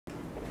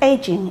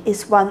Aging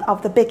is one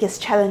of the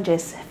biggest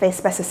challenges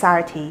faced by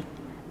society,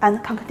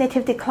 and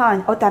cognitive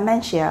decline or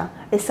dementia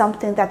is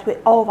something that we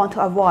all want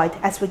to avoid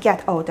as we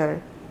get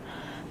older.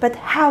 But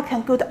how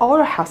can good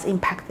oral health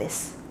impact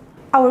this?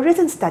 Our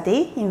recent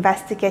study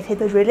investigated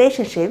the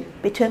relationship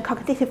between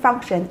cognitive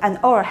function and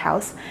oral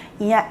health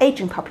in an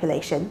aging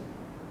population.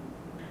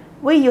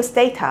 We used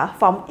data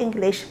from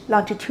English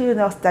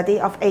longitudinal study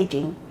of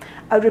aging,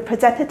 a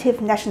representative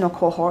national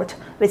cohort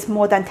with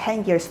more than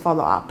 10 years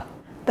follow-up.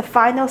 The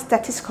final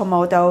statistical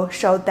model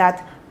showed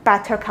that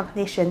better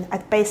cognition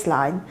at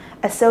baseline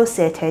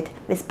associated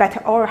with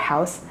better oral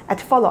health at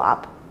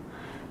follow-up,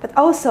 but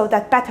also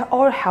that better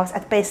oral health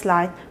at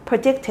baseline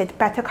predicted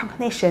better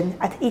cognition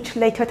at each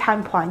later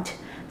time point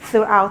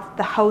throughout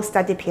the whole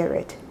study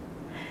period.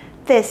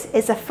 This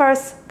is the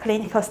first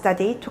clinical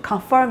study to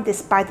confirm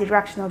this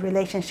bidirectional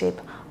relationship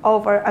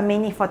over a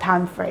meaningful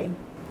time frame.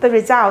 The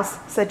results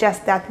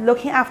suggest that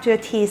looking after your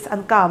teeth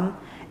and gum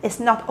is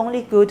not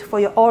only good for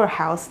your oral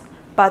health,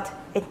 but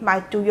it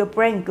might do your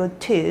brain good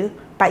too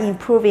by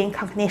improving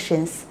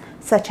cognitions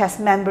such as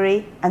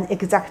memory and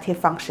executive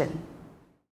function.